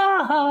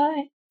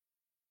 Bye.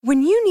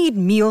 When you need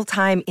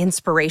mealtime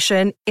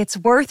inspiration, it's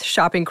worth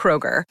shopping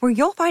Kroger, where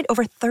you'll find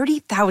over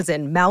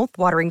 30,000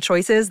 mouth-watering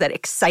choices that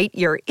excite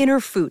your inner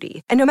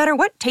foodie. And no matter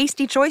what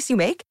tasty choice you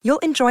make, you'll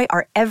enjoy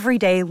our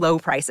everyday low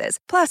prices,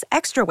 plus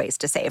extra ways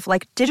to save,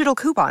 like digital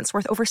coupons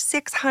worth over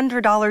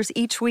 $600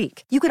 each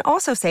week. You can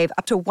also save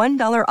up to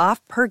 $1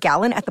 off per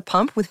gallon at the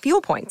pump with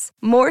fuel points.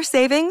 More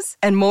savings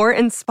and more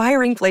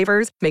inspiring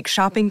flavors make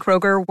shopping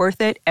Kroger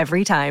worth it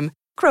every time.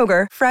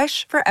 Kroger,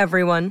 fresh for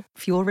everyone.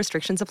 Fuel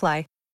restrictions apply.